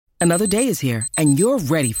Another day is here, and you're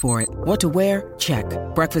ready for it. What to wear? Check.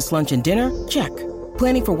 Breakfast, lunch, and dinner? Check.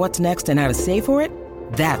 Planning for what's next and how to save for it?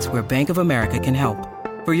 That's where Bank of America can help.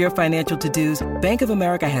 For your financial to-dos, Bank of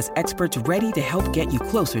America has experts ready to help get you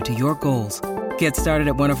closer to your goals. Get started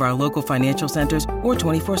at one of our local financial centers or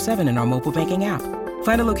 24/7 in our mobile banking app.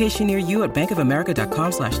 Find a location near you at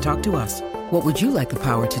bankofamerica.com/talktous. What would you like the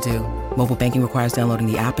power to do? Mobile banking requires downloading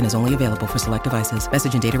the app and is only available for select devices.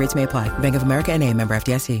 Message and data rates may apply. Bank of America N.A., member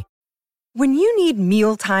FDIC. When you need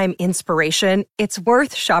mealtime inspiration, it's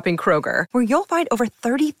worth shopping Kroger, where you'll find over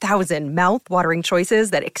 30,000 mouth-watering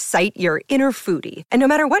choices that excite your inner foodie. And no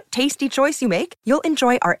matter what tasty choice you make, you'll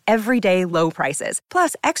enjoy our everyday low prices,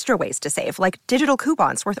 plus extra ways to save, like digital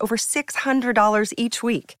coupons worth over $600 each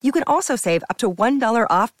week. You can also save up to $1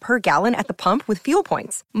 off per gallon at the pump with fuel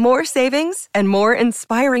points. More savings and more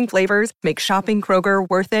inspiring flavors make shopping Kroger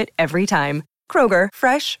worth it every time. Kroger,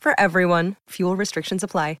 fresh for everyone. Fuel restrictions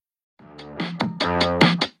apply.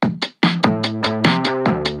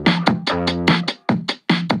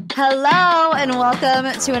 Hello and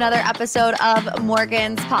welcome to another episode of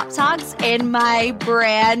Morgan's Pop Talks in my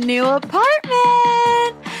brand new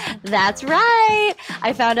apartment. That's right.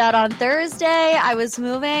 I found out on Thursday I was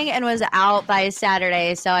moving and was out by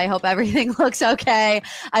Saturday. So I hope everything looks okay.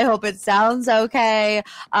 I hope it sounds okay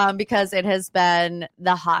because it has been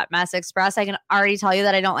the hot mess express. I can already tell you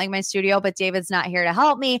that I don't like my studio, but David's not here to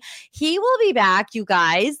help me. He will be back, you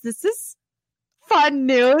guys. This is fun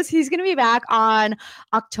news. He's going to be back on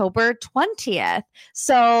October 20th.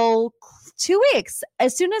 So 2 weeks.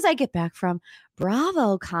 As soon as I get back from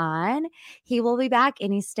BravoCon, he will be back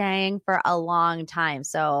and he's staying for a long time.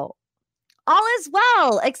 So all is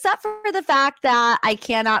well, except for the fact that I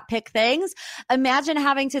cannot pick things. Imagine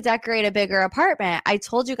having to decorate a bigger apartment. I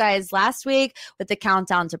told you guys last week with the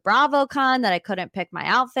countdown to BravoCon that I couldn't pick my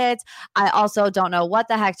outfits. I also don't know what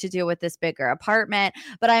the heck to do with this bigger apartment,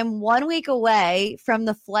 but I'm 1 week away from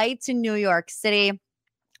the flight to New York City.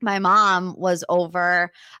 My mom was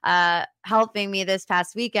over helping me this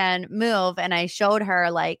past weekend move, and I showed her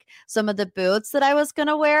like some of the boots that I was going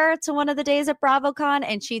to wear to one of the days at BravoCon,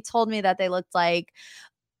 and she told me that they looked like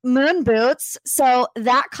moon boots. So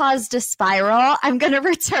that caused a spiral. I'm going to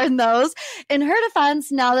return those. In her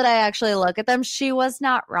defense, now that I actually look at them, she was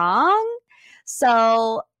not wrong.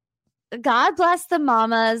 So God bless the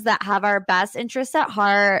mamas that have our best interests at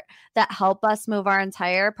heart, that help us move our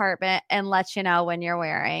entire apartment and let you know when you're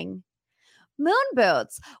wearing moon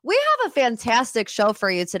boots. We have a fantastic show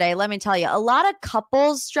for you today. Let me tell you, a lot of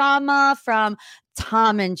couples drama from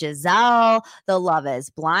Tom and Giselle, the Love is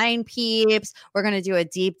Blind peeps. We're going to do a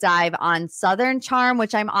deep dive on Southern Charm,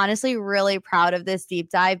 which I'm honestly really proud of this deep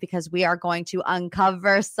dive because we are going to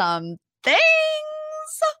uncover some things.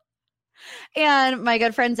 And my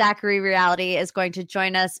good friend Zachary Reality is going to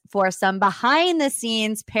join us for some behind the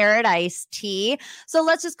scenes paradise tea. So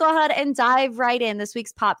let's just go ahead and dive right in. This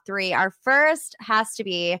week's Pop 3. Our first has to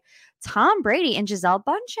be Tom Brady and Gisele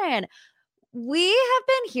Bündchen. We have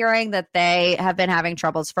been hearing that they have been having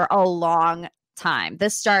troubles for a long time.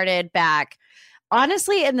 This started back,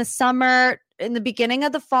 honestly, in the summer, in the beginning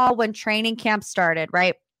of the fall when training camp started,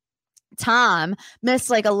 right? Tom missed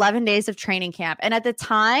like 11 days of training camp. And at the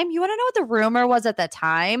time, you want to know what the rumor was at the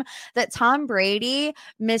time? That Tom Brady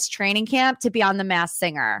missed training camp to be on The Masked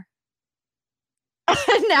Singer.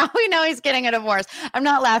 Now we know he's getting a divorce. I'm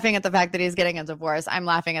not laughing at the fact that he's getting a divorce. I'm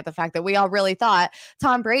laughing at the fact that we all really thought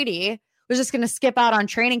Tom Brady was just going to skip out on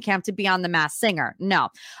training camp to be on The Masked Singer. No.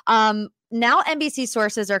 Now NBC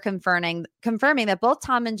sources are confirming that both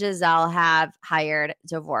Tom and Gisele have hired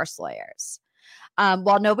divorce lawyers.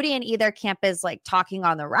 While nobody in either camp is like talking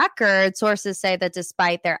on the record, sources say that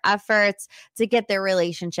despite their efforts to get their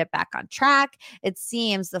relationship back on track, it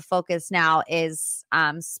seems the focus now is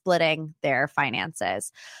splitting their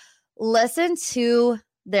finances. Listen to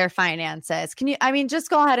their finances.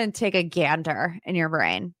 Just go ahead and take a gander in your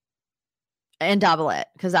brain and double it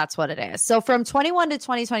because that's what it is. So from 21 to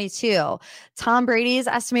 2022, Tom Brady's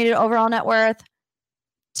estimated overall net worth,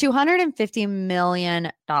 $250 million.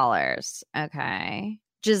 Okay.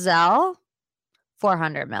 Gisele,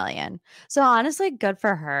 $400 million. So honestly, good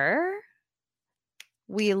for her.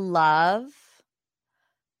 We love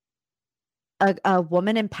a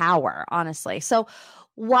woman in power, honestly. So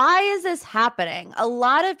why is this happening? A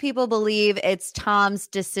lot of people believe it's Tom's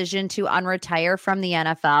decision to unretire from the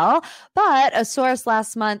NFL, but a source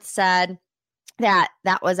last month said that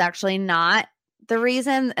that was actually not the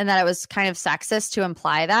reason, and that it was kind of sexist to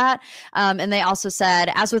imply that. And they also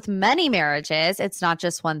said, as with many marriages, it's not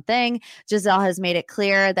just one thing. Gisele has made it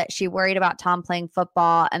clear that she worried about Tom playing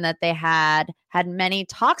football and that they had many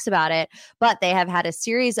talks about it, but they have had a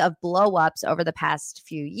series of blow-ups over the past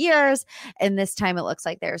few years. And this time it looks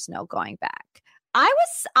like there's no going back. I'm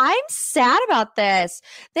sad about this.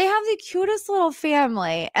 They have the cutest little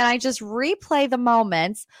family. And I just replay the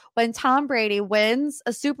moments when Tom Brady wins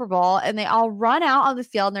a Super Bowl and they all run out on the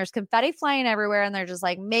field and there's confetti flying everywhere and they're just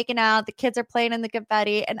like making out. The kids are playing in the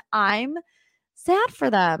confetti and I'm sad for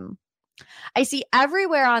them. I see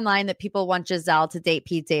everywhere online that people want Gisele to date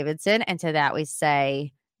Pete Davidson. And to that we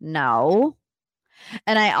say no.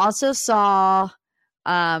 And I also saw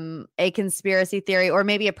a conspiracy theory or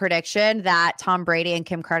maybe a prediction that Tom Brady and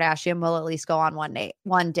Kim Kardashian will at least go on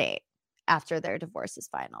one date after their divorce is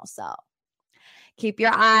final. So keep your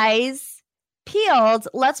eyes peeled.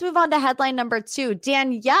 Let's move on to headline number 2.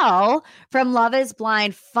 Danielle from Love is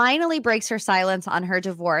Blind finally breaks her silence on her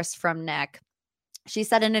divorce from Nick. She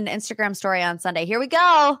said in an Instagram story on Sunday, here we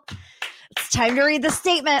go. It's time to read the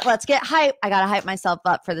statement. Let's get hype. I got to hype myself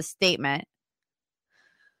up for the statement.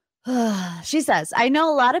 She says, I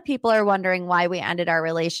know a lot of people are wondering why we ended our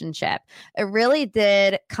relationship. It really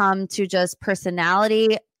did come to just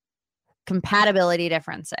personality compatibility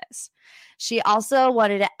differences. She also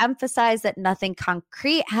wanted to emphasize that nothing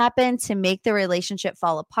concrete happened to make the relationship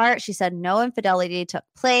fall apart. She said no infidelity took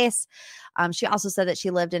place. She also said that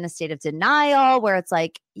she lived in a state of denial where it's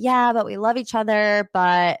like, yeah, but we love each other,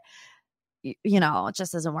 but you know, it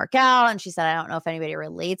just doesn't work out. And she said, I don't know if anybody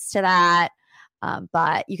relates to that.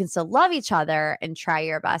 But you can still love each other and try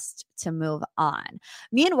your best to move on.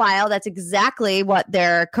 Meanwhile, that's exactly what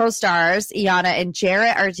their co-stars, Iyanna and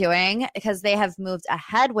Jarrette, are doing because they have moved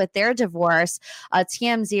ahead with their divorce.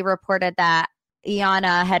 TMZ reported that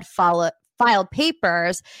Iyanna had filed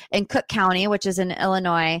papers in Cook County, which is in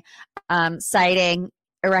Illinois, citing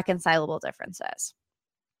irreconcilable differences.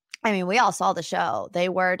 I mean, we all saw the show. They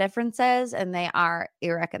were differences and they are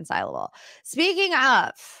irreconcilable. Speaking of...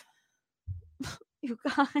 You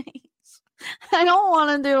guys, I don't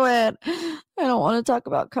want to do it. I don't want to talk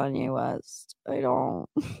about Kanye West. I don't.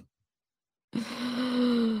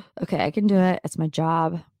 Okay, I can do it. It's my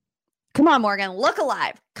job. Come on, Morgan. Look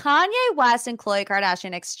alive. Kanye West and Khloe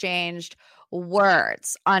Kardashian exchanged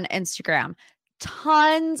words on Instagram.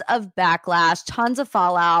 Tons of backlash, tons of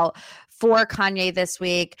fallout for Kanye this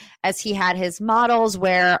week as he had his models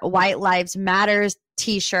wear White Lives Matters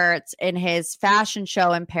t-shirts in his fashion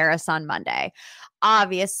show in Paris on Monday.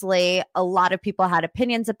 Obviously, a lot of people had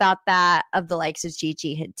opinions about that, of the likes of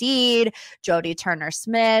Gigi Hadid, Jodie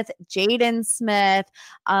Turner-Smith, Jaden Smith.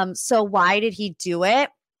 So why did he do it?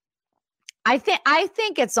 I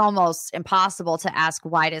think it's almost impossible to ask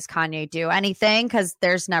why does Kanye do anything because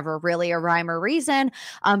there's never really a rhyme or reason.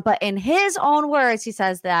 But in his own words, he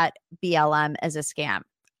says that BLM is a scam.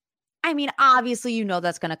 I mean, obviously, you know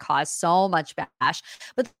that's going to cause so much backlash,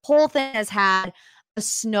 but the whole thing has had a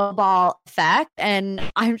snowball effect. And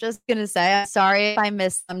I'm just going to say, I'm sorry if I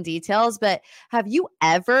missed some details, but have you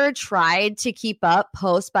ever tried to keep up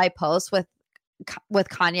post by post with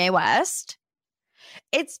Kanye West?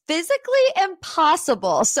 It's physically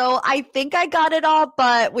impossible. So I think I got it all,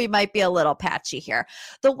 but we might be a little patchy here.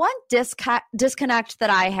 The one disconnect that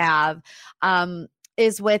I have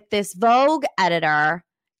is with this Vogue editor,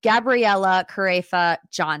 Gabriella Carafa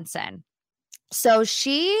Johnson. So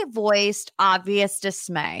she voiced obvious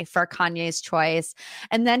dismay for Kanye's choice.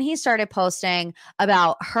 And then he started posting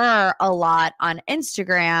about her a lot on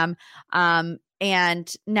Instagram.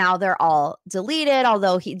 And now they're all deleted,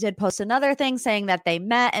 although he did post another thing saying that they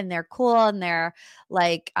met and they're cool and they're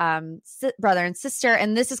like brother and sister.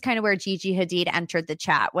 And this is kind of where Gigi Hadid entered the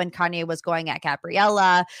chat when Kanye was going at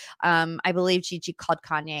Gabriella. I believe Gigi called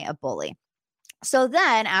Kanye a bully. So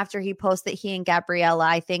then after he posted that he and Gabriella,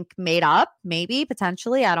 I think, made up, maybe,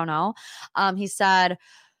 potentially, I don't know. He said,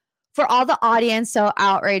 for all the audience so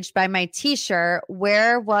outraged by my t-shirt,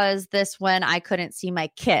 where was this when I couldn't see my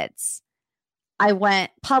kids? I went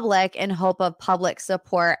public in hope of public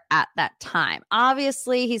support at that time.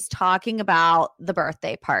 Obviously, he's talking about the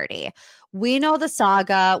birthday party. We know the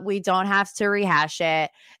saga. We don't have to rehash it.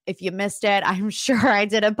 If you missed it, I'm sure I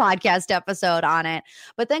did a podcast episode on it.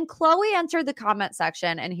 But then Khloe entered the comment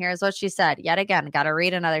section, and here's what she said. Yet again, got to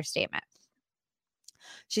read another statement.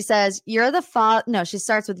 She says, you're the father. No, she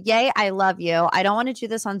starts with, yay, I love you. I don't want to do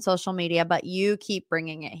this on social media, but you keep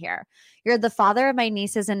bringing it here. You're the father of my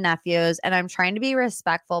nieces and nephews, and I'm trying to be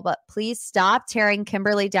respectful, but please stop tearing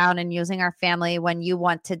Kimberly down and using our family when you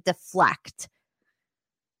want to deflect.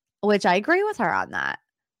 Which I agree with her on that.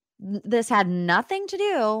 This had nothing to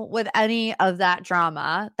do with any of that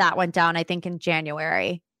drama that went down, I think, in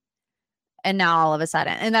January. And now all of a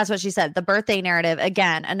sudden, and that's what she said, the birthday narrative,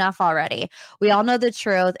 again, enough already. We all know the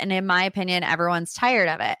truth. And in my opinion, everyone's tired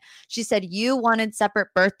of it. She said, you wanted separate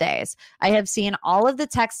birthdays. I have seen all of the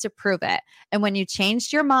texts to prove it. And when you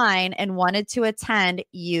changed your mind and wanted to attend,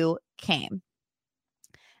 you came.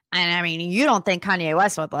 And I mean, you don't think Kanye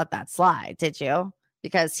West would let that slide, did you?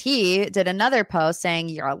 Because he did another post saying,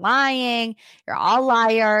 you're lying, you're all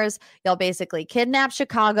liars. You'll basically kidnap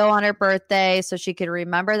Chicago on her birthday so she could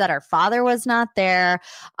remember that her father was not there.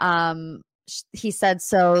 He said,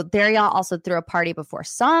 so there y'all also threw a party before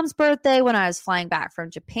Sam's birthday when I was flying back from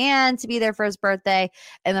Japan to be there for his birthday.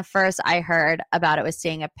 And the first I heard about it was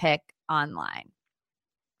seeing a pic online.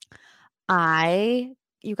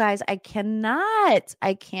 You guys, I cannot.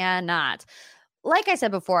 Like I said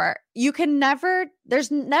before, there's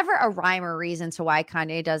never a rhyme or reason to why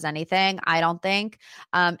Kanye does anything, I don't think.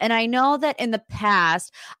 And I know that in the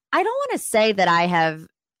past, I don't want to say that I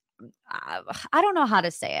don't know how to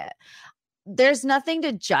say it. There's nothing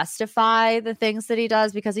to justify the things that he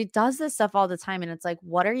does because he does this stuff all the time. And it's like,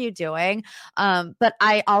 what are you doing? But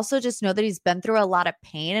I also just know that he's been through a lot of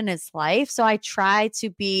pain in his life. So I try to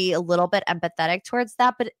be a little bit empathetic towards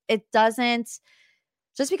that, but it doesn't.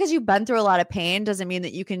 Just because you've been through a lot of pain doesn't mean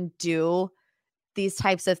that you can do these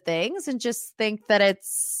types of things and just think that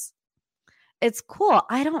it's cool.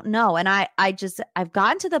 I don't know. And I've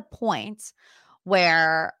gotten to the point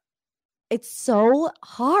where it's so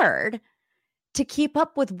hard to keep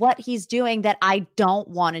up with what he's doing that I don't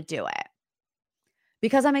want to do it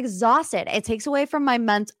because I'm exhausted. It takes away from my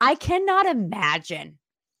mental. I cannot imagine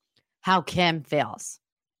how Kim feels.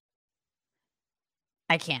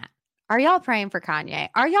 I can't. Are y'all praying for Kanye?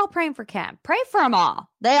 Are y'all praying for Kim? Pray for them all.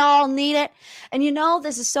 They all need it. And you know,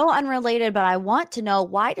 this is so unrelated, but I want to know,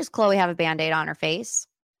 why does Khloe have a Band-Aid on her face?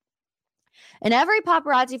 In every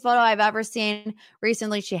paparazzi photo I've ever seen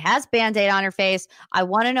recently, she has Band-Aid on her face. I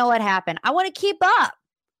want to know what happened. I want to keep up.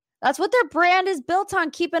 That's what their brand is built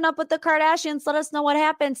on, keeping up with the Kardashians. Let us know what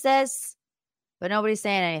happened, sis. But nobody's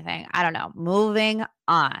saying anything. I don't know. Moving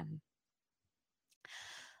on.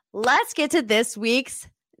 Let's get to this week's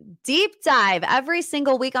deep dive. Every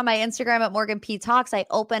single week on my Instagram at Morgan P Talks, I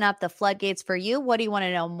open up the floodgates for you. What do you want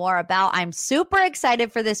to know more about? I'm super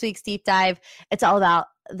excited for this week's deep dive. It's all about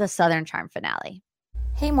the Southern Charm finale.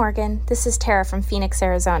 Hey Morgan, this is Tara from Phoenix,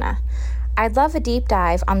 Arizona. I'd love a deep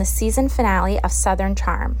dive on the season finale of Southern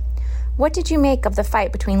Charm. What did you make of the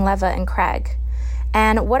fight between Leva and Craig?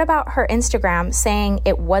 And what about her Instagram saying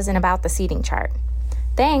it wasn't about the seating chart?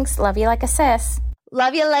 Thanks. Love you like a sis.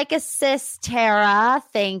 Love you like a sis, Tara.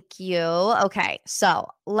 Thank you. Okay, so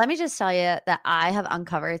let me just tell you that I have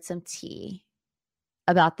uncovered some tea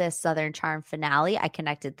about this Southern Charm finale. I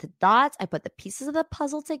connected the dots. I put the pieces of the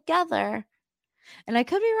puzzle together. And I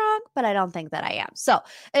could be wrong, but I don't think that I am. So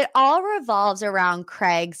it all revolves around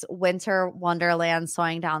Craig's winter wonderland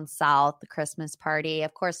sewing down south, the Christmas party.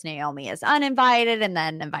 Of course, Naomi is uninvited and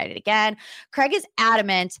then invited again. Craig is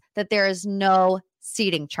adamant that there is no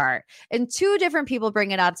seating chart. And two different people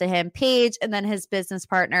bring it up to him, Paige and then his business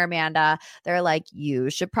partner, Amanda. They're like, you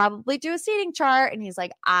should probably do a seating chart. And he's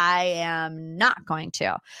like, I am not going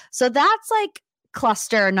to. So that's like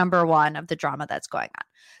cluster number one of the drama that's going on.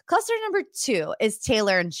 Cluster number two is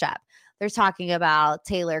Taylor and Shep. They're talking about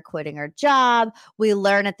Taylor quitting her job. We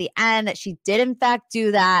learn at the end that she did in fact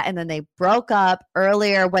do that. And then they broke up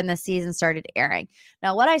earlier when the season started airing.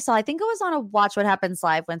 Now, what I saw, I think it was on a Watch What Happens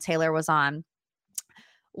Live when Taylor was on.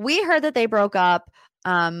 We heard that they broke up.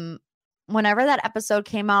 Whenever that episode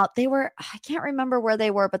came out, I can't remember where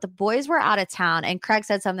they were, but the boys were out of town. And Craig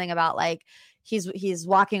said something about like, he's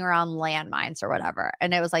walking around landmines or whatever.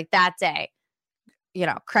 And it was like that day, you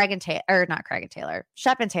know, Shep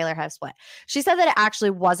and Taylor have split. She said that it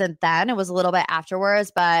actually wasn't then. It was a little bit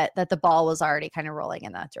afterwards, but that the ball was already kind of rolling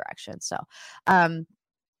in that direction. So, can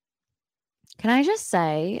I just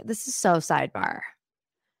say, this is so sidebar.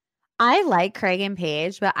 I like Craig and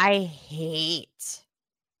Paige, but I hate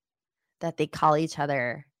that they call each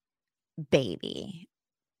other baby.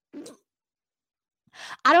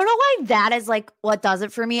 I don't know why that is like what does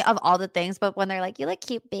it for me of all the things, but when they're like, you look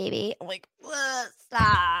cute, baby, I'm like,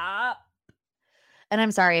 stop. And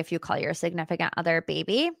I'm sorry if you call your significant other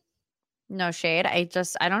baby. No shade. I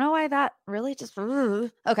don't know why that really just,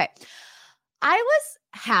 okay. I was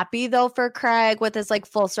happy though for Craig with this like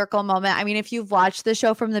full circle moment. I mean, if you've watched the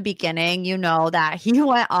show from the beginning, you know that he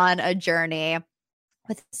went on a journey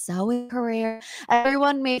with his sewing career.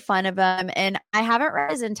 Everyone made fun of him. And I haven't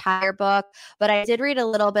read his entire book, but I did read a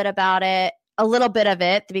little bit of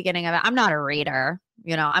it, the beginning of it. I'm not a reader.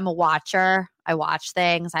 I'm a watcher. I watch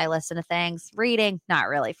things. I listen to things. Reading, not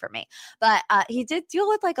really for me. But he did deal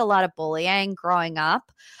with like a lot of bullying growing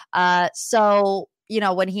up. So,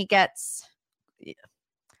 when he gets,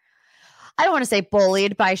 I don't want to say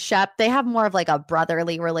bullied by Shep. They have more of like a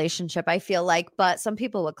brotherly relationship, I feel like, but some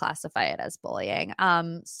people would classify it as bullying.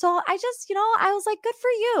 So I just, I was like, good for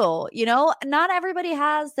you. Not everybody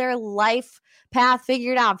has their life path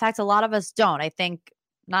figured out. In fact, a lot of us don't. I think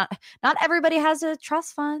not everybody has a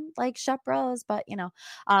trust fund like Shep Rose, but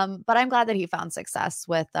but I'm glad that he found success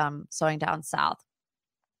with Sewing Down South.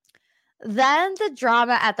 Then the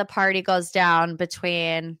drama at the party goes down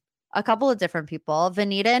between a couple of different people,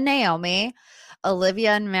 Venita and Naomi,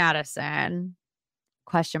 Olivia and Madison, ?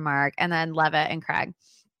 And then Levitt and Craig.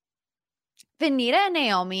 Venita and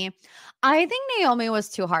Naomi, I think Naomi was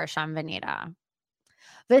too harsh on Venita.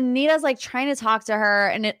 Venita's like trying to talk to her,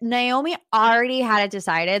 and Naomi already had it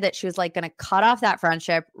decided that she was like going to cut off that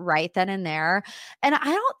friendship right then and there. And I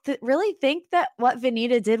don't really think that what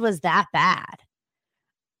Venita did was that bad.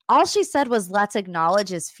 All she said was, let's acknowledge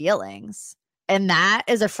his feelings. And that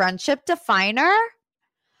is a friendship definer?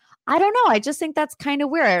 I don't know. I just think that's kind of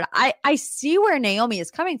weird. I see where Naomi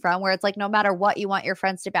is coming from, where it's like, no matter what, you want your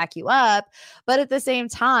friends to back you up. But at the same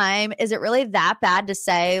time, is it really that bad to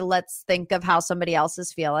say, let's think of how somebody else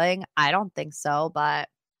is feeling? I don't think so, but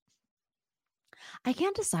I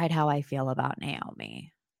can't decide how I feel about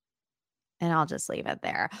Naomi. And I'll just leave it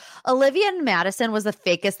there. Olivia and Madison was the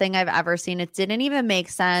fakest thing I've ever seen. It didn't even make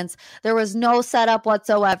sense. There was no setup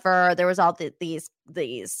whatsoever. There was all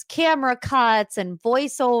these camera cuts and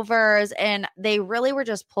voiceovers, and they really were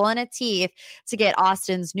just pulling a teeth to get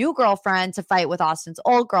Austin's new girlfriend to fight with Austin's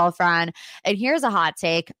old girlfriend. And here's a hot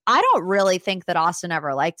take. I don't really think that Austin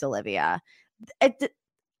ever liked Olivia. I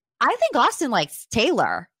think Austin likes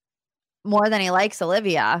Taylor more than he likes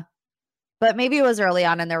Olivia. But maybe it was early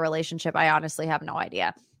on in their relationship. I honestly have no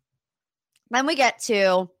idea. Then we get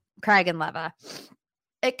to Craig and Leva.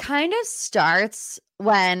 It kind of starts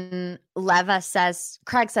when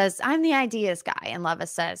Craig says, I'm the ideas guy. And Leva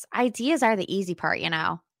says, ideas are the easy part,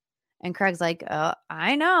 And Craig's like,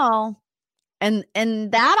 I know. And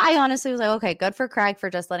that I honestly was like, okay, good for Craig for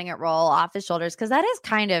just letting it roll off his shoulders. Because that is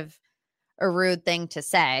kind of a rude thing to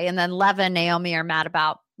say. And then Leva and Naomi are mad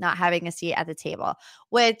about not having a seat at the table,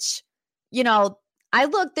 which... I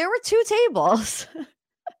looked, there were 2 tables.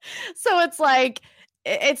 So it's like,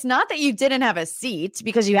 it's not that you didn't have a seat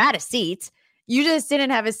because you had a seat. You just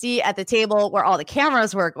didn't have a seat at the table where all the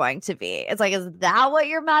cameras were going to be. It's like, is that what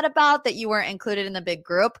you're mad about? That you weren't included in the big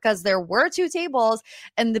group? Because there were 2 tables,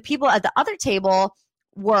 and the people at the other table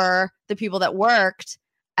were the people that worked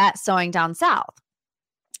at Sewing Down South.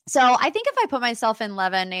 So I think if I put myself in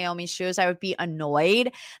Leva and Naomi's shoes, I would be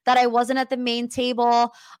annoyed that I wasn't at the main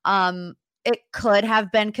table. It could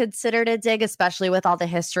have been considered a dig, especially with all the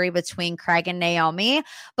history between Craig and Naomi.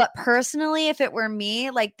 But personally, if it were me,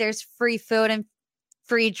 like there's free food and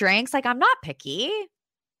free drinks, like I'm not picky.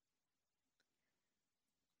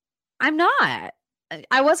 I'm not.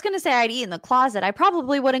 I was going to say I'd eat in the closet. I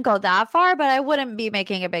probably wouldn't go that far, but I wouldn't be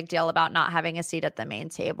making a big deal about not having a seat at the main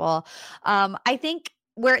table. I think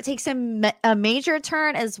where it takes a major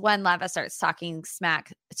turn is when Leva starts talking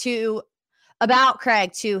smack about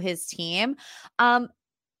Craig to his team. And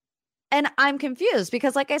I'm confused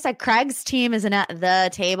because, like I said, Craig's team isn't at the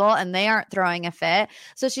table and they aren't throwing a fit.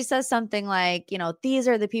 So she says something like, these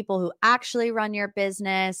are the people who actually run your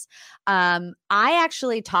business. I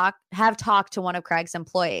actually have talked to one of Craig's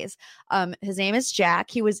employees. His name is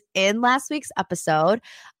Jack. He was in last week's episode.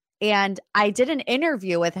 And I did an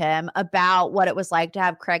interview with him about what it was like to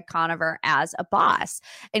have Craig Conover as a boss.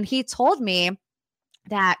 And he told me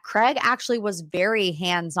that Craig actually was very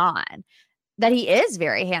hands-on, that he is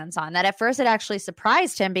very hands-on, that at first it actually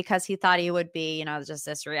surprised him because he thought he would be, just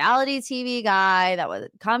this reality TV guy that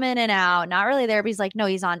would come in and out, not really there. But he's like, no,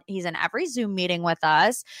 he's in every Zoom meeting with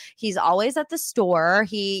us. He's always at the store.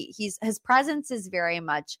 His presence is very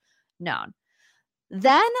much known.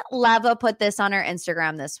 Then Leva put this on her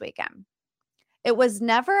Instagram this weekend. It was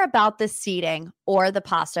never about the seating or the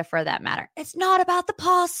pasta for that matter. It's not about the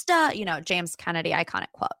pasta. James Kennedy,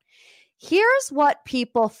 iconic quote. Here's what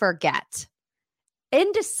people forget. In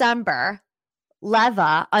December,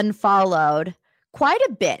 Leva unfollowed quite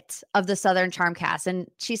a bit of the Southern Charm cast. And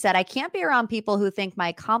she said, I can't be around people who think my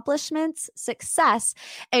accomplishments, success,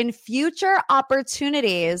 and future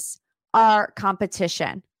opportunities are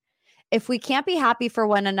competition. If we can't be happy for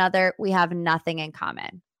one another, we have nothing in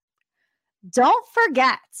common. Don't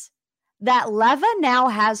forget that Leva now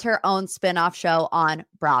has her own spinoff show on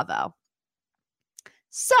Bravo.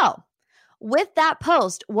 So With that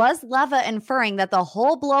post, was Leva inferring that the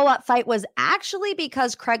whole blow-up fight was actually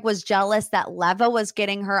because Craig was jealous that Leva was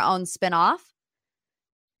getting her own spinoff?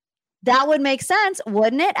 That would make sense,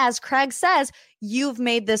 wouldn't it? As Craig says, you've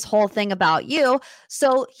made this whole thing about you.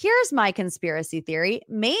 So here's my conspiracy theory.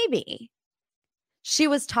 Maybe she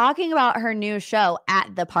was talking about her new show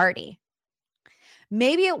at the party.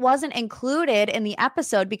 Maybe it wasn't included in the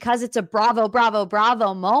episode because it's a bravo, bravo,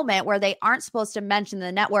 bravo moment where they aren't supposed to mention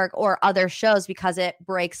the network or other shows because it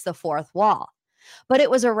breaks the fourth wall. But it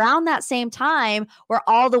was around that same time where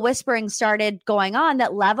all the whispering started going on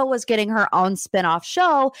that Leva was getting her own spinoff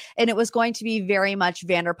show, and it was going to be very much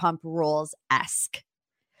Vanderpump Rules-esque.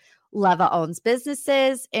 Leva owns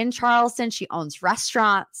businesses in Charleston. She owns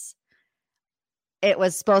restaurants. It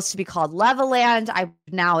was supposed to be called Levaland.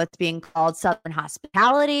 Now it's being called Southern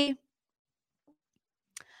Hospitality.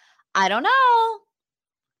 I don't know.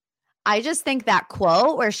 I just think that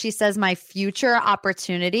quote where she says my future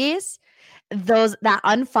opportunities, that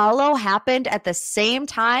unfollow happened at the same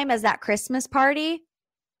time as that Christmas party.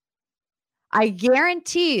 I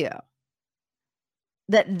guarantee you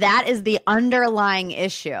that is the underlying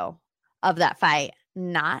issue of that fight,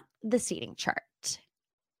 not the seating chart.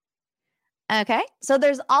 Okay, so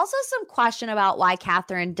there's also some question about why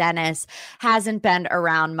Catherine Dennis hasn't been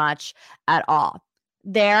around much at all.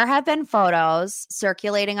 There have been photos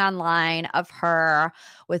circulating online of her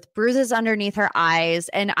with bruises underneath her eyes,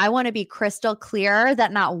 and I want to be crystal clear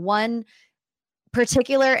that not one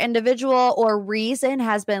particular individual or reason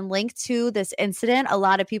has been linked to this incident. A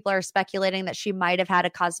lot of people are speculating that she might have had a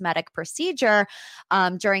cosmetic procedure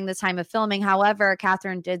during the time of filming. However,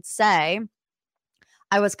 Catherine did say,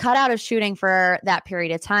 I was cut out of shooting for that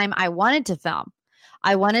period of time. I wanted to film.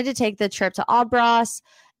 I wanted to take the trip to Aldbross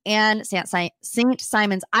and St.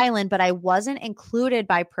 Simon's Island, but I wasn't included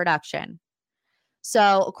by production.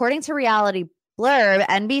 So according to Reality Blurb,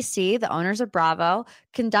 NBC, the owners of Bravo,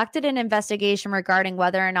 conducted an investigation regarding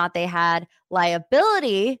whether or not they had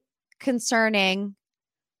liability concerning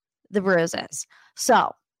the bruises.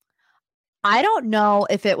 So I don't know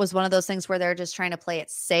if it was one of those things where they're just trying to play it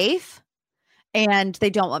safe and they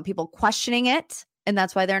don't want people questioning it, and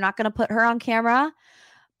that's why they're not going to put her on camera.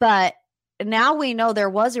 But now we know there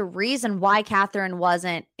was a reason why Catherine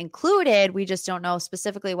wasn't included. We just don't know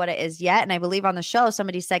specifically what it is yet. And I believe on the show,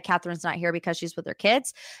 somebody said Catherine's not here because she's with her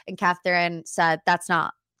kids. And Catherine said, that's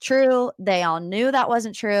not true. They all knew that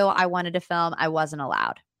wasn't true. I wanted to film. I wasn't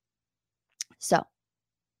allowed. So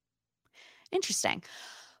interesting.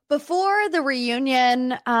 Before the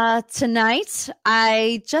reunion tonight,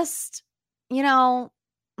 I just,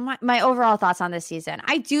 my overall thoughts on this season.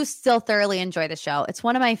 I do still thoroughly enjoy the show. It's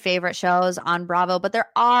one of my favorite shows on Bravo, but there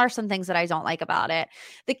are some things that I don't like about it.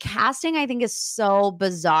 The casting, I think, is so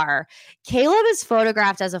bizarre. Caleb is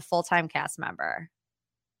photographed as a full-time cast member.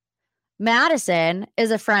 Madison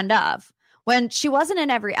is a friend of. When she wasn't in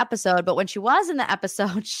every episode, but when she was in the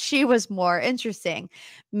episode, she was more interesting.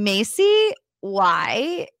 Macy,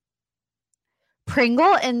 why?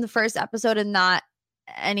 Pringle in the first episode and not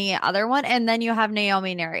any other one, and then you have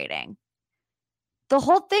Naomi narrating. The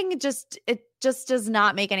whole thing just does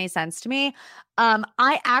not make any sense to me.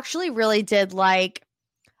 I actually really did like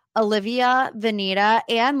Olivia, Venita,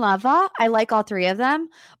 and Leva. I like all three of them,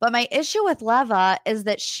 but my issue with Leva is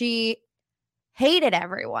that she hated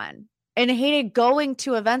everyone and hated going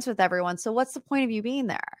to events with everyone. So what's the point of you being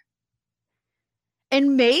there?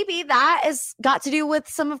 And maybe that has got to do with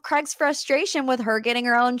some of Craig's frustration with her getting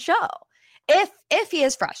her own show. If he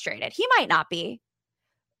is frustrated, he might not be,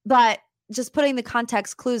 but just putting the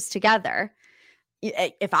context clues together.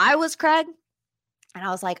 If I was Craig and I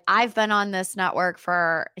was like, I've been on this network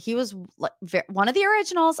he was one of the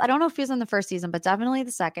originals. I don't know if he was in the first season, but definitely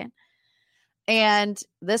the second. And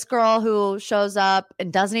this girl who shows up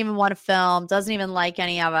and doesn't even want to film, doesn't even like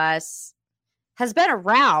any of us, has been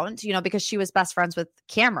around, because she was best friends with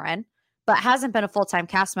Cameron, but hasn't been a full-time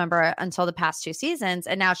cast member until the past 2 seasons.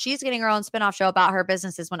 And now she's getting her own spinoff show about her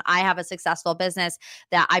businesses when I have a successful business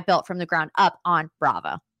that I built from the ground up on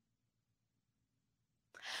Bravo.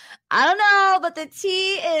 I don't know, but the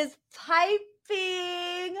tea is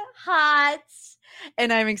piping hot,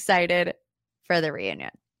 and I'm excited for the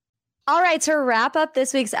reunion. All right, to wrap up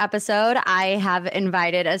this week's episode, I have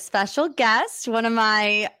invited a special guest, one of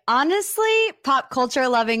my, honestly, pop culture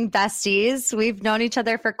loving besties. We've known each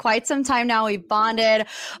other for quite some time now. We've bonded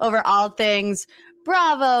over all things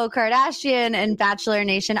Bravo, Kardashian, and Bachelor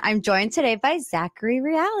Nation. I'm joined today by Zachary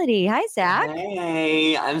Reality. Hi, Zach.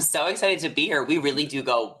 Hey, I'm so excited to be here. We really do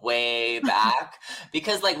go way back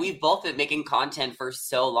because like we've both been making content for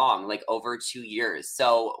so long, like over 2 years.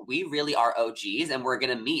 So we really are OGs and we're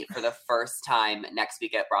going to meet for the first time next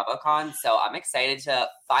week at BravoCon. So I'm excited to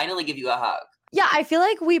finally give you a hug. Yeah, I feel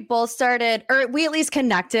like we both started, or we at least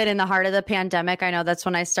connected in the heart of the pandemic. I know that's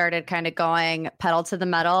when I started kind of going pedal to the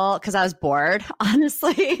metal because I was bored,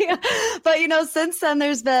 honestly. But, since then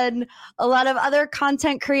there's been a lot of other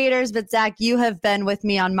content creators. But Zach, you have been with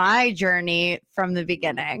me on my journey from the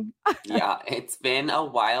beginning. Yeah, it's been a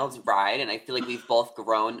wild ride. And I feel like we've both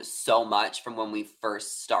grown so much from when we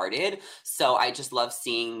first started. So I just love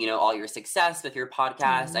seeing, all your success with your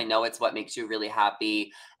podcast. I know it's what makes you really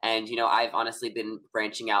happy. And, I've honestly been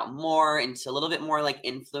branching out more into a little bit more like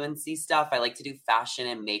influency stuff. I like to do fashion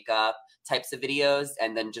and makeup types of videos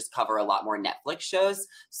and then just cover a lot more Netflix shows.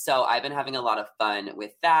 So I've been having a lot of fun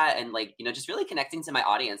with that and just really connecting to my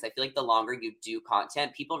audience. I feel like the longer you do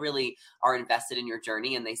content, people really are invested in your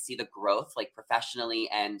journey and they see the growth like professionally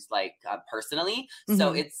and personally. Mm-hmm.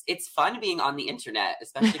 So it's fun being on the internet,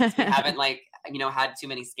 especially because we haven't had too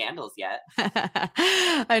many scandals yet.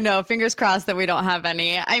 I know. Fingers crossed that we don't have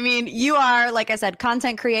any. I mean, you are, like I said,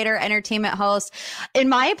 content creator, entertainment host. In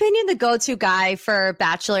my opinion, the go-to guy for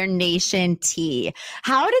Bachelor Nation tea.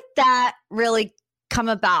 How did that really come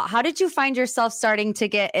about? How did you find yourself starting to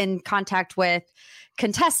get in contact with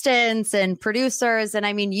contestants and producers? And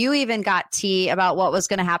I mean, you even got tea about what was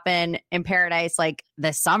going to happen in Paradise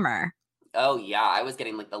this summer. Oh, yeah. I was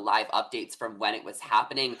getting the live updates from when it was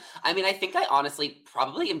happening. I mean, I think I honestly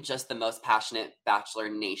probably am just the most passionate Bachelor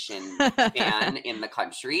Nation fan in the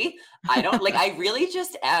country. I really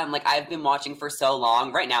just am. I've been watching for so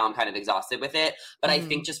long. Right now, I'm kind of exhausted with it. But I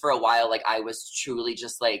think just for a while, I was truly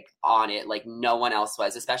just on it. No one else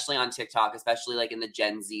was, especially on TikTok, especially in the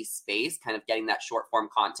Gen Z space, kind of getting that short form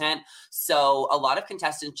content. So a lot of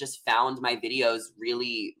contestants just found my videos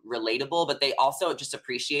really relatable, but they also just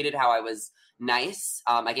appreciated how I was nice.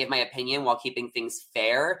 I gave my opinion while keeping things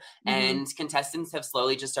fair, and contestants have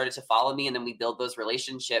slowly just started to follow me, and then we build those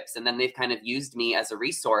relationships, and then they've kind of used me as a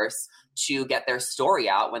resource to get their story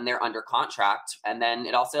out when they're under contract. And then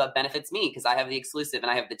it also benefits me because I have the exclusive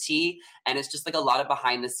and I have the tea, and it's just a lot of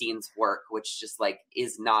behind the scenes work, which just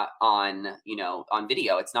is not on, on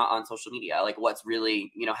video. It's not on social media, what's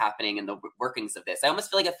really, happening in the workings of this. I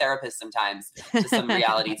almost feel like a therapist sometimes to some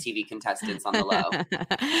reality TV contestants on the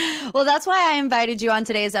low. Well, that's why I invited you on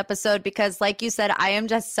today's episode, because like you said, I am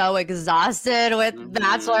just so exhausted with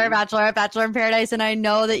Bachelor, Bachelorette, Bachelor in Paradise. And I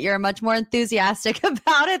know that you're much more enthusiastic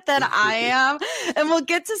about it than I am. And we'll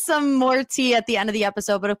get to some more tea at the end of the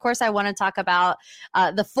episode. But of course, I want to talk about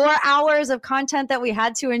the 4 hours of content that we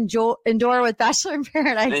had to endure with Bachelor in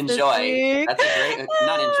Paradise. Enjoy. That's a great,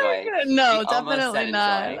 not enjoy. No, definitely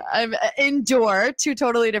not. Endure, two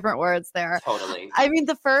totally different words there. Totally. I mean,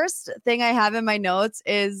 the first thing I have in my notes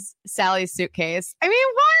is Sally's suitcase. I mean,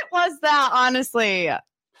 what was that, honestly?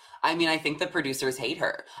 I mean, I think the producers hate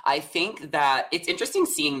her. I think that it's interesting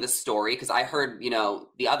seeing the story because I heard,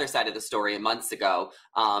 the other side of the story months ago.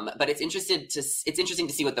 But it's interesting to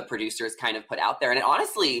see what the producers kind of put out there. And it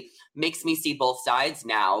honestly makes me see both sides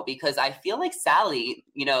now because I feel like Sally,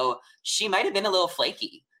 she might have been a little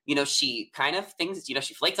flaky. She kind of thinks,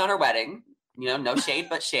 she flaked on her wedding, no shade,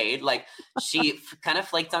 but shade. She kind of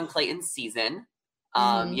flaked on Clayton's season.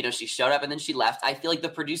 She showed up and then she left. I feel like the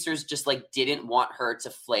producers just didn't want her to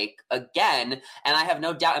flake again. And I have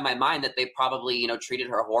no doubt in my mind that they probably, treated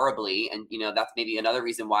her horribly. And, that's maybe another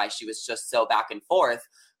reason why she was just so back and forth.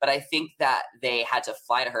 But I think that they had to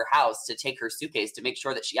fly to her house to take her suitcase to make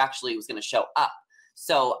sure that she actually was going to show up.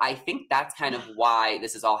 So I think that's kind of why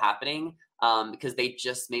this is all happening. Because they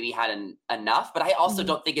just maybe had enough. But I also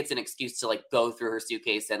don't think it's an excuse to go through her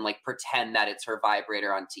suitcase and pretend that it's her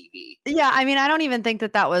vibrator on TV. Yeah, I mean, I don't even think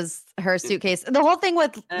that was her suitcase. The whole thing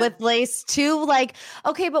with Lace too,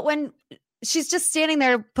 okay, but when she's just standing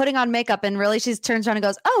there putting on makeup and really she turns around and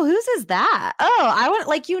goes, oh, whose is that? Oh, I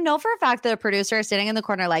want for a fact that a producer is standing in the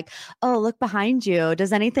corner oh, look behind you.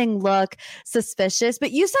 Does anything look suspicious? But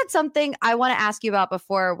you said something I want to ask you about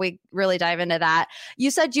before we really dive into that. You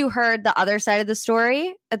said you heard the other side of the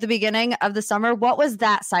story at the beginning of the summer. What was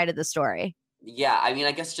that side of the story? Yeah, I mean,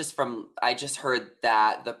 I guess I just heard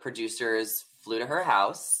that the producers flew to her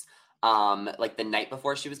house the night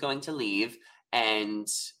before she was going to leave. And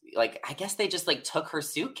I guess they just took her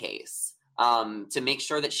suitcase to make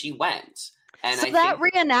sure that she went. And so that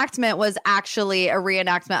reenactment was actually a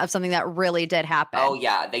reenactment of something that really did happen. Oh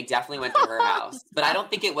yeah, they definitely went to her house, but I don't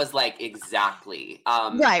think it was like exactly.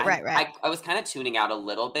 Right. I was kind of tuning out a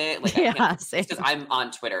little bit, like because I'm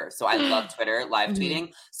on Twitter, so I love Twitter live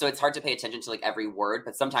tweeting, so it's hard to pay attention to like every word.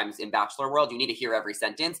 But sometimes in Bachelor world, you need to hear every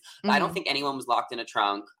sentence. But I don't think anyone was locked in a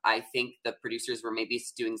trunk. I think the producers were maybe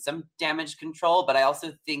doing some damage control, but I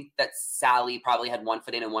also think that Sally probably had one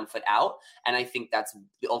foot in and one foot out, and I think that's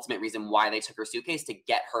the ultimate reason why they took her suitcase, to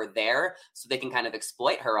get her there so they can kind of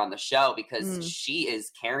exploit her on the show, because she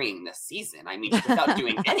is carrying this season. I mean, without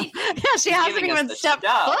doing anything. Yeah, she hasn't even stepped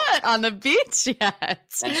foot on the beach yet.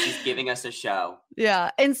 And she's giving us a show.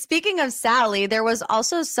 Yeah. And speaking of Sally, there was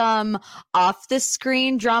also some off the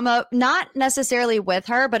screen drama, not necessarily with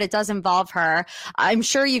her, but it does involve her. I'm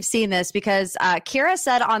sure you've seen this because Kira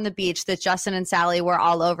said on the beach that Justin and Sally were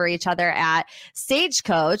all over each other at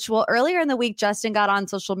Stagecoach. Well, earlier in the week, Justin got on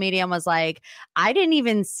social media and was like, I didn't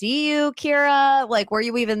even see you, Kira. Like, were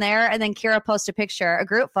you even there? And then Kira posted a picture, a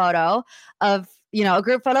group photo of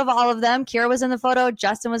all of them. Kira was in the photo.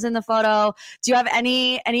 Justin was in the photo. Do you have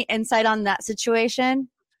any insight on that situation?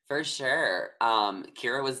 For sure.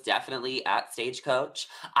 Kira was definitely at Stagecoach.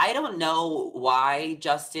 I don't know why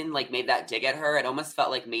Justin like made that dig at her. It almost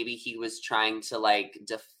felt like maybe he was trying to like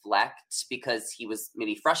deflect, because he was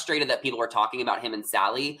maybe frustrated that people were talking about him and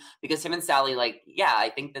Sally, because him and Sally, like, yeah, I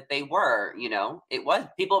think that they were, it was,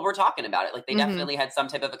 people were talking about it. Like they definitely had some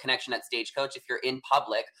type of a connection at Stagecoach. If you're in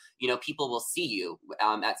public, people will see you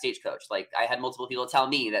at Stagecoach. Like I had multiple people tell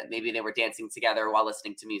me that maybe they were dancing together while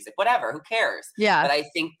listening to music, whatever, who cares? Yeah. But I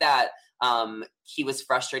think that he was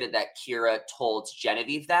frustrated that Kira told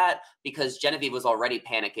Genevieve that, because Genevieve was already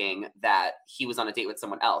panicking that he was on a date with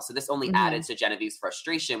someone else. So this only added to Genevieve's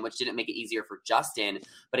frustration, which didn't make it easier for Justin.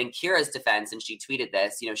 But in Kira's defense, and she tweeted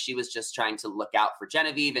this, she was just trying to look out for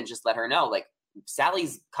Genevieve and just let her know, like,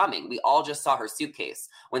 Sally's coming. We all just saw her suitcase.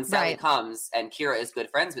 When Sally comes, and Kira is good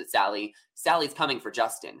friends with Sally, Sally's coming for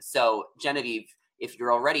Justin. So Genevieve, if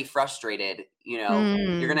you're already frustrated, you're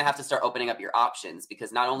going to have to start opening up your options,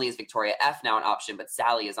 because not only is Victoria F now an option, but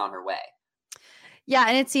Sally is on her way. Yeah,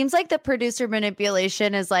 and it seems like the producer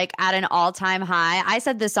manipulation is like at an all-time high. I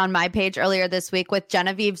said this on my page earlier this week with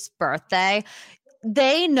Genevieve's birthday.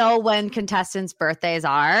 They know when contestants' birthdays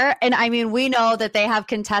are. And I mean, we know that they have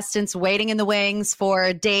contestants waiting in the wings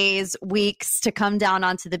for days, weeks to come down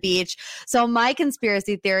onto the beach. So my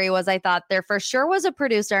conspiracy theory was, I thought there for sure was a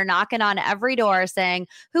producer knocking on every door saying,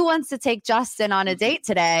 who wants to take Justin on a date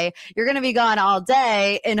today? You're going to be gone all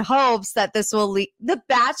day, in hopes that this will lead. The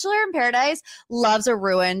Bachelor in Paradise loves a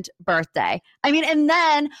ruined birthday. I mean, and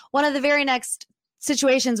then one of the very next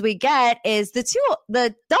situations we get is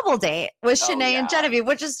the double date with Shanae and Genevieve,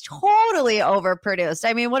 which is totally overproduced.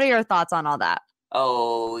 I mean, what are your thoughts on all that?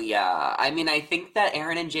 Oh, yeah. I mean, I think that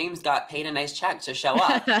Aaron and James got paid a nice check to show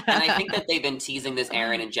up. And I think that they've been teasing this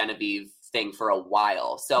Aaron and Genevieve thing for a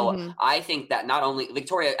while. So I think that not only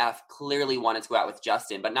Victoria F clearly wanted to go out with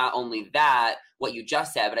Justin, but not only that, what you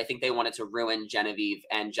just said, but I think they wanted to ruin Genevieve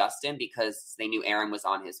and Justin because they knew Aaron was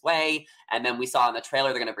on his way. And then we saw in the trailer,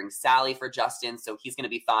 they're going to bring Sally for Justin, so he's going to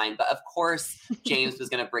be fine. But of course, James was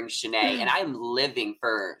going to bring Shanae, and I'm living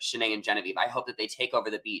for Shanae and Genevieve. I hope that they take over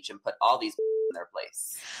the beach and put all these in their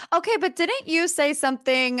place. Okay, but didn't you say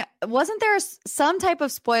something? Wasn't there some type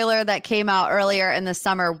of spoiler that came out earlier in the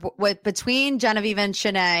summer between Genevieve and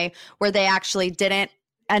Shanae where they actually didn't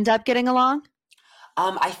end up getting along?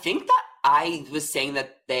 I think that I was saying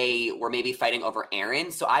that they were maybe fighting over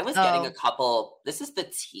Aaron. So I was getting a couple, this is the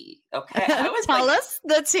tea, okay? Tell us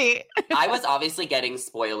the tea. I was obviously getting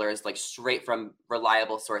spoilers like straight from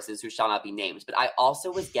reliable sources who shall not be named. But I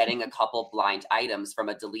also was getting a couple blind items from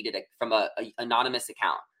a anonymous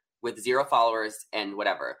account with 0 followers and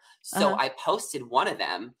whatever. So I posted one of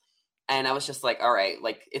them. And I was just like, all right,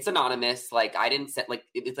 like it's anonymous. Like I didn't set like,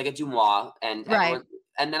 it's like a Dumois and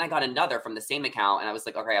and then I got another from the same account and I was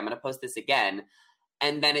like, okay, I'm going to post this again.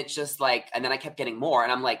 And then it's just like, and then I kept getting more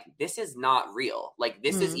and I'm like, this is not real. Like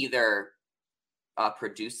this is either a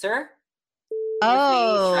producer.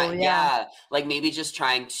 Like maybe just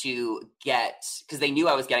trying to get, because they knew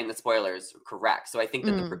I was getting the spoilers correct. So I think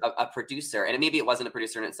that a producer, and maybe it wasn't a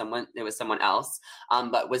producer and it was someone else,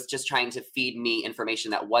 but was just trying to feed me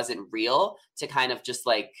information that wasn't real to kind of just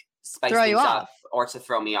like spice things up or to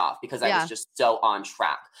throw me off because I was just so on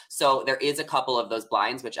track. So there is a couple of those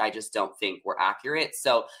blinds, which I just don't think were accurate.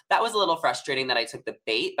 So that was a little frustrating that I took the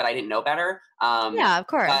bait, but I didn't know better. Yeah, of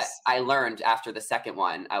course. But I learned after the second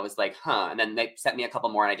one, I was like, and then they sent me a couple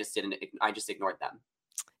more and I just ignored them.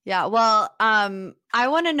 Yeah. Well, I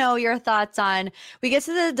want to know your thoughts on, we get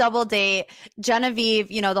to the double date. Genevieve,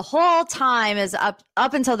 the whole time is up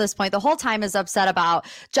until this point, the whole time is upset about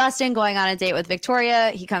Justin going on a date with Victoria.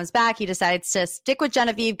 He comes back. He decides to stick with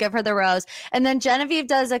Genevieve, give her the rose. And then Genevieve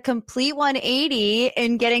does a complete 180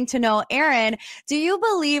 in getting to know Aaron. Do you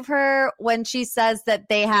believe her when she says that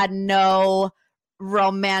they had no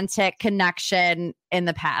romantic connection in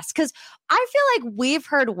the past? Because I feel like we've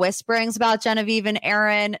heard whisperings about Genevieve and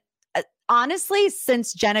Aaron, honestly,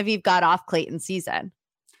 since Genevieve got off Clayton's season.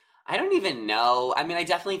 I don't even know. I mean, I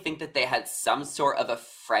definitely think that they had some sort of a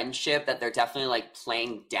friendship that they're definitely like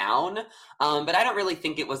playing down. But I don't really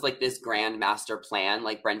think it was like this grand master plan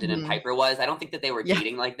like Brendan and Piper was. I don't think that they were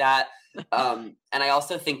dating like that. And I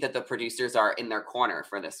also think that the producers are in their corner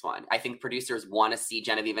for this one. I think producers want to see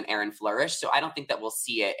Genevieve and Aaron flourish. So I don't think that we'll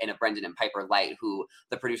see it in a Brendan and Piper light, who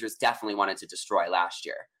the producers definitely wanted to destroy last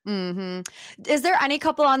year. Is there any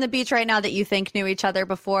couple on the beach right now that you think knew each other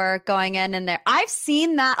before going in there? I've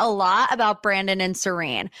seen that a lot about Brandon and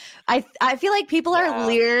Serene. I feel like people are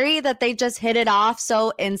leery that they just hit it off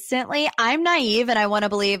so instantly. I'm naive and I want to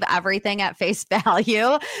believe everything at face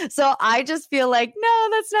value. So I just feel like, no,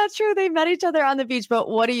 that's not true. They met each other on the beach. But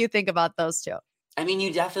what do you think about those two? I mean,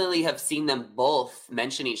 you definitely have seen them both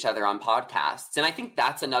mention each other on podcasts. And I think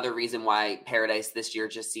that's another reason why Paradise this year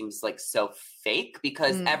just seems like so fake,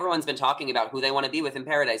 because everyone's been talking about who they want to be with in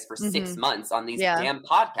Paradise for 6 months on these damn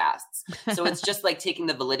podcasts. So it's just like taking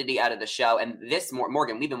the validity out of the show. And this,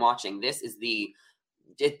 Morgan, we've been watching. This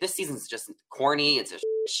season's just corny. It's a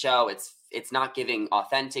show. It's not giving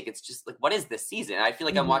authentic. It's just like, what is this season? I feel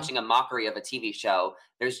like I'm watching a mockery of a TV show.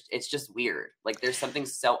 It's just weird. Like there's something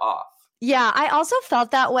so off. Yeah, I also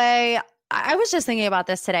felt that way. I was just thinking about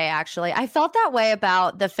this today, actually. I felt that way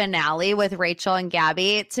about the finale with Rachel and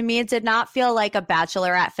Gabby. To me, it did not feel like a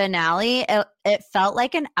Bachelorette finale. It felt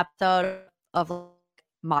like an episode of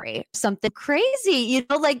Mari, something crazy.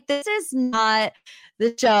 Like this is not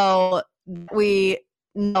the show we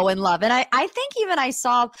know and love. And I think even I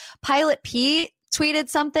saw Pilot Pete tweeted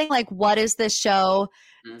something like, what is this show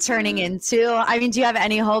turning into? I mean, do you have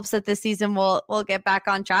any hopes that this season will get back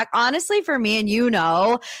on track? Honestly, for me,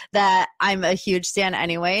 and that I'm a huge stan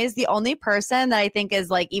anyways, the only person that I think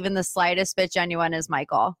is like even the slightest bit genuine is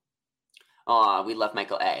Michael. Oh, we love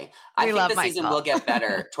Michael A. I think the season will get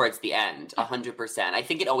better towards the end, 100%. I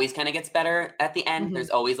think it always kind of gets better at the end. There's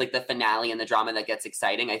always like the finale and the drama that gets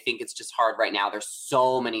exciting. I think it's just hard right now. There's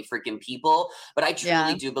so many freaking people. But I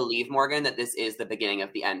truly do believe, Morgan, that this is the beginning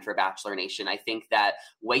of the end for Bachelor Nation. I think that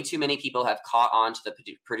way too many people have caught on to the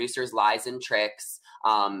producers' lies and tricks.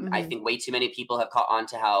 I think way too many people have caught on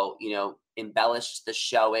to how, embellished the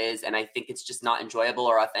show is, and I think it's just not enjoyable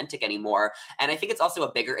or authentic anymore. And I think it's also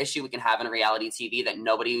a bigger issue we can have in reality TV, that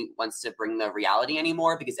nobody wants to bring the reality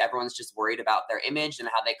anymore because everyone's just worried about their image and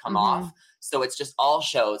how they come off. So it's just all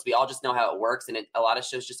shows. We all just know how it works, and a lot of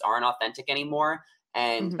shows just aren't authentic anymore.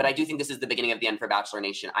 And but I do think this is the beginning of the end for Bachelor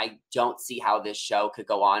Nation. I don't see how this show could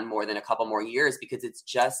go on more than a couple more years because it's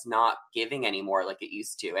just not giving anymore like it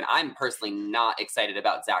used to. And I'm personally not excited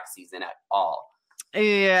about Zach's season at all.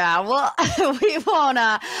 Yeah, well, we won't.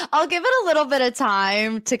 I'll give it a little bit of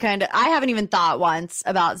time to I haven't even thought once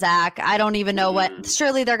about Zach. I don't even know what.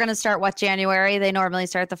 Surely they're going to start January. They normally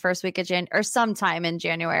start the first week of or sometime in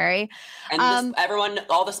January. And everyone,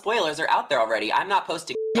 all the spoilers are out there already. I'm not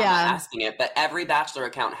posting. I'm not asking it, but every Bachelor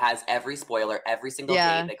account has every spoiler every single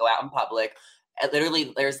day. They go out in public.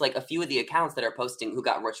 Literally, there's like a few of the accounts that are posting who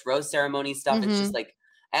got rose ceremony stuff. It's just like,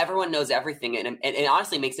 everyone knows everything, and it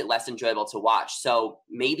honestly makes it less enjoyable to watch. So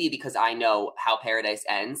maybe because I know how Paradise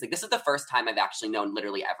ends, like this is the first time I've actually known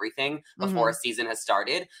literally everything before a season has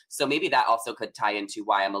started. So maybe that also could tie into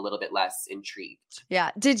why I'm a little bit less intrigued.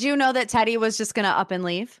 Yeah. Did you know that Teddy was just going to up and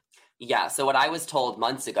leave? Yeah. So what I was told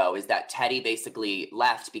months ago is that Teddy basically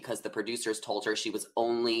left because the producers told her she was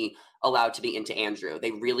only allowed to be into Andrew. They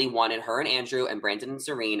really wanted her and Andrew and Brandon and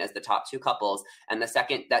Serene as the top two couples. And the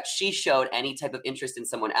second that she showed any type of interest in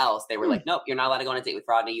someone else, they were like, nope, you're not allowed to go on a date with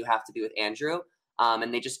Rodney. You have to be with Andrew.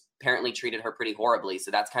 And they just apparently treated her pretty horribly.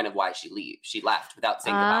 So that's kind of why she left without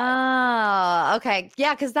saying goodbye. Oh, okay.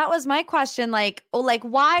 Yeah, because that was my question. Like,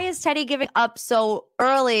 why is Teddy giving up so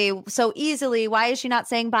early, so easily? Why is she not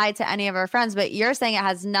saying bye to any of her friends? But you're saying it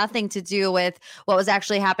has nothing to do with what was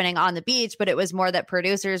actually happening on the beach, but it was more that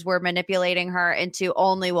producers were manipulating her into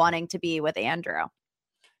only wanting to be with Andrew.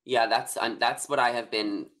 Yeah, that's what I have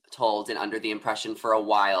been told and under the impression for a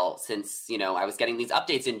while since, I was getting these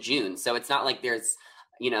updates in June. So it's not like there's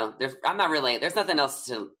there's nothing else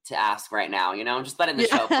to ask right now. I'm just letting the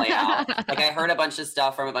show play out. Like, I heard a bunch of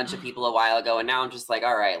stuff from a bunch of people a while ago, and now I'm just like,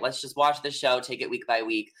 all right, let's just watch the show, take it week by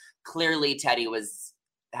week. Clearly, Teddi was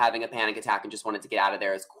having a panic attack and just wanted to get out of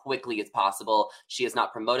there as quickly as possible. She has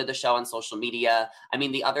not promoted the show on social media. I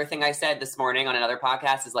mean, the other thing I said this morning on another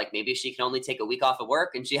podcast is like, maybe she can only take a week off of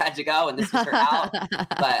work and she had to go and this was her out.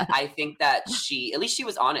 But I think that at least she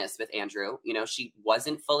was honest with Andrew. She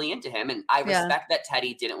wasn't fully into him. And I respect that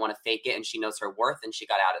Teddi didn't want to fake it and she knows her worth and she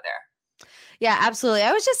got out of there. Yeah, absolutely.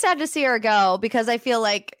 I was just sad to see her go because I feel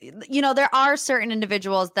like, there are certain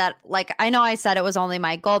individuals that, like, I know I said it was only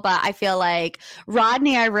Michael, but I feel like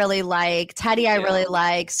Rodney I really like, Teddi I really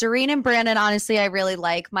like, Serene and Brandon, honestly, I really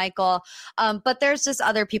like Michael. But there's just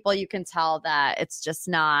other people you can tell that it's just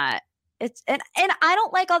not. And I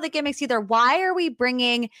don't like all the gimmicks either. Why are we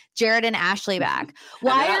bringing Jared and Ashley back?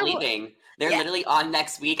 Why are they not leaving? They're literally on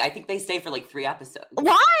next week. I think they stay for like 3 episodes.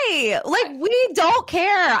 Why? Like, we don't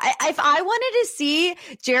care. If I wanted to see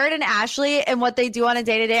Jared and Ashley and what they do on a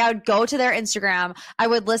day-to-day, I would go to their Instagram. I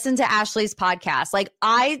would listen to Ashley's podcast. Like,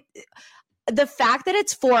 the fact that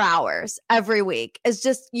it's 4 hours every week is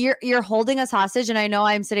just, you're holding us hostage. And I know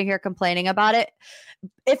I'm sitting here complaining about it.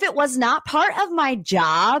 If it was not part of my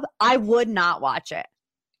job, I would not watch it.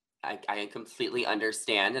 I completely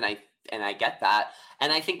understand. And I get that.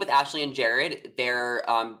 And I think with Ashley and Jared, they're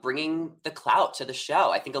bringing the clout to the show.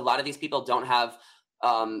 I think a lot of these people don't have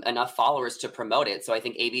enough followers to promote it. So I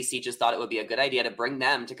think ABC just thought it would be a good idea to bring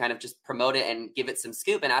them to kind of just promote it and give it some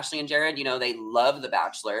scoop. And Ashley and Jared, they love The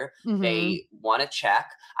Bachelor. Mm-hmm. They want to check.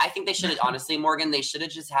 I think they should have, honestly, Morgan, they should have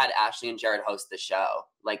just had Ashley and Jared host the show.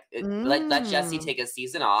 Like, let Jesse take a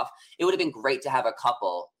season off. It would have been great to have a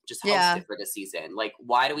couple just host it for the season. Like,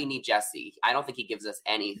 why do we need Jesse? I don't think he gives us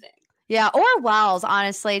anything. Yeah, or Wells,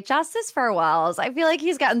 honestly. Justice for Wells. I feel like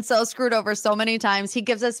he's gotten so screwed over so many times. He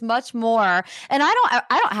gives us much more. And I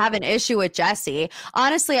don't have an issue with Jesse.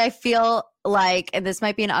 Honestly, I feel like, and this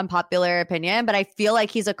might be an unpopular opinion, but I feel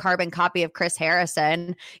like he's a carbon copy of Chris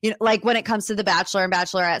Harrison. Like, when it comes to the Bachelor and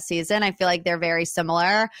Bachelorette season, I feel like they're very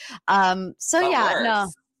similar.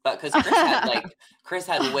 But because Chris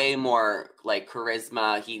had way more like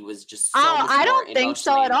charisma. He was just so much I don't more think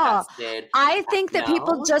so at all. invested. I think that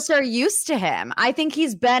people just are used to him. I think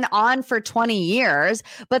he's been on for 20 years,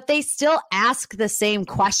 but they still ask the same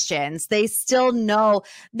questions. They still know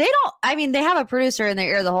they have a producer in their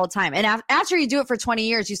ear the whole time. And after you do it for 20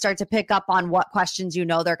 years, you start to pick up on what questions they're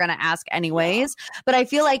going to ask anyways. But I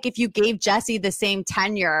feel like if you gave Jesse the same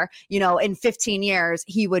tenure, in 15 years,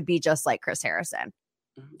 he would be just like Chris Harrison.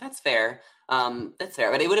 That's fair. But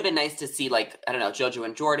it would have been nice to see, like, I don't know, JoJo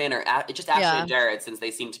and Jordan or just Ashley and Jared, since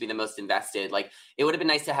they seem to be the most invested. Like, it would have been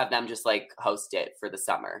nice to have them just like host it for the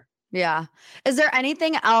summer. Yeah. Is there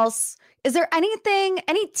anything else? Is there anything,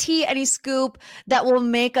 any tea, any scoop that will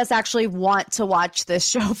make us actually want to watch this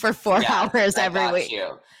show for 4 hours every week?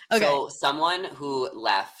 You. Okay. So someone who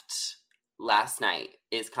left last night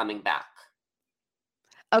is coming back.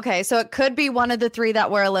 Okay, so it could be one of the 3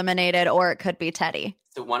 that were eliminated, or it could be Teddi.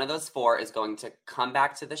 So one of those 4 is going to come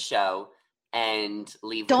back to the show and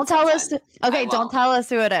leave. Don't tell us. Don't tell us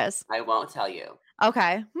who it is. I won't tell you.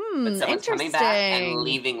 Okay. But someone's coming back and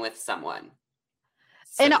leaving with someone.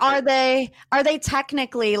 So and are they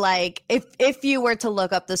technically, like, if you were to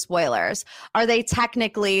look up the spoilers, are they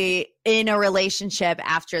technically in a relationship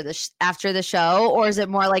after the show, or is it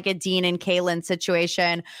more like a Dean and Kaylin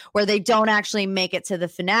situation where they don't actually make it to the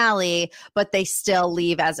finale, but they still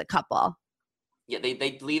leave as a couple? Yeah,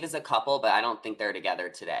 they leave as a couple, but I don't think they're together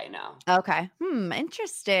today. No. Okay.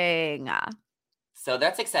 Interesting. So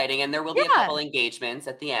that's exciting. And there will be a couple engagements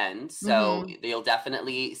at the end. So you'll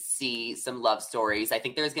definitely see some love stories. I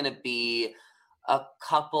think there's going to be a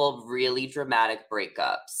couple really dramatic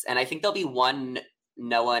breakups. And I think there'll be one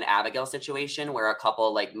Noah and Abigail situation where a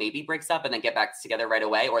couple like maybe breaks up and then get back together right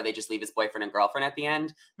away, or they just leave as boyfriend and girlfriend at the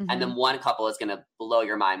end. And then one couple is going to blow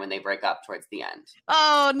your mind when they break up towards the end.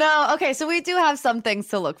 Oh no. Okay. So we do have some things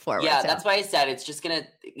to look forward to. Yeah, that's why I said it's just going to,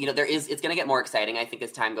 it's going to get more exciting, I think,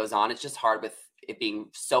 as time goes on. It's just hard with it being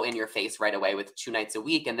so in your face right away with 2 nights a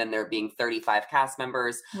week, and then there being 35 cast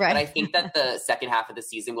members. Right. But I think that the second half of the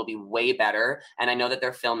season will be way better. And I know that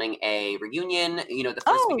they're filming a reunion, the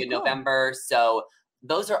first week of November. So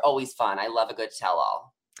those are always fun. I love a good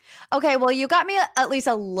tell-all. Okay, well, you got me at least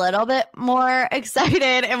a little bit more excited,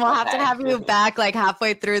 and we'll have to have you back like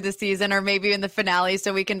halfway through the season or maybe in the finale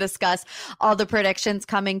so we can discuss all the predictions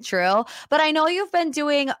coming true. But I know you've been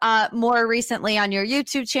doing more recently on your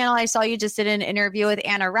YouTube channel. I saw you just did an interview with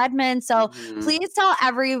Anna Redmond. So please tell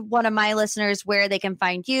every one of my listeners where they can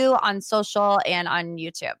find you on social and on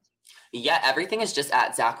YouTube. Yeah, everything is just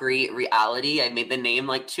at Zachary Reality. I made the name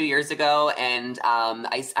like 2 years ago, and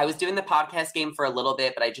I was doing the podcast game for a little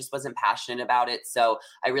bit, but I just wasn't passionate about it. So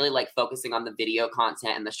I really like focusing on the video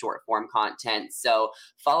content and the short form content. So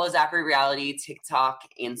follow Zachary Reality, TikTok,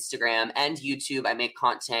 Instagram, and YouTube. I make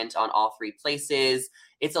content on all three places.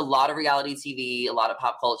 It's a lot of reality TV, a lot of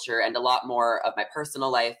pop culture, and a lot more of my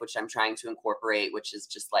personal life, which I'm trying to incorporate, which is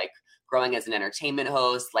just like growing as an entertainment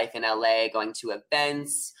host, life in LA, going to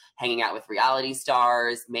events, hanging out with reality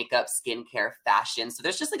stars, makeup, skincare, fashion. So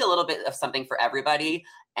there's just like a little bit of something for everybody.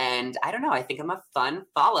 And I don't know, I think I'm a fun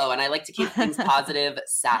follow, and I like to keep things positive,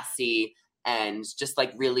 sassy, and just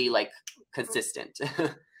like really like consistent.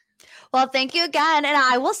 Well, thank you again. And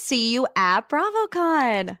I will see you at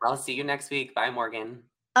BravoCon. I'll see you next week. Bye, Morgan.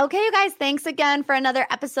 Okay, you guys, thanks again for another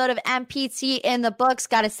episode of MPT in the books.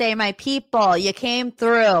 Got to say, my people, you came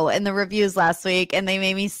through in the reviews last week, and they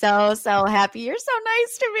made me so, so happy. You're so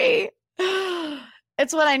nice to me.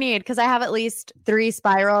 It's what I need, because I have at least 3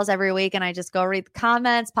 spirals every week, and I just go read the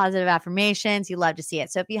comments, positive affirmations. You love to see it.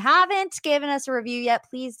 So if you haven't given us a review yet,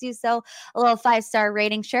 please do so. A little 5-star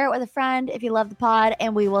rating. Share it with a friend if you love the pod,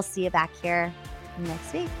 and we will see you back here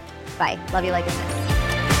next week. Bye. Love you like a sis.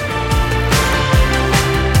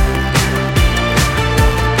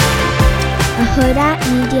 A Huda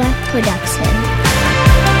Media Production.